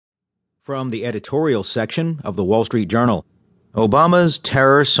From the editorial section of the Wall Street Journal, Obama's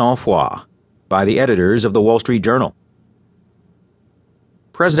Terror Sangfroid, by the editors of the Wall Street Journal.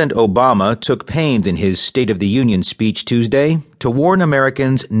 President Obama took pains in his State of the Union speech Tuesday to warn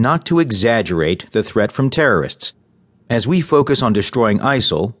Americans not to exaggerate the threat from terrorists. As we focus on destroying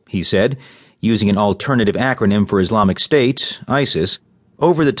ISIL, he said, using an alternative acronym for Islamic State, ISIS,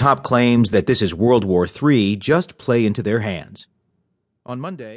 over-the-top claims that this is World War III just play into their hands. On Monday,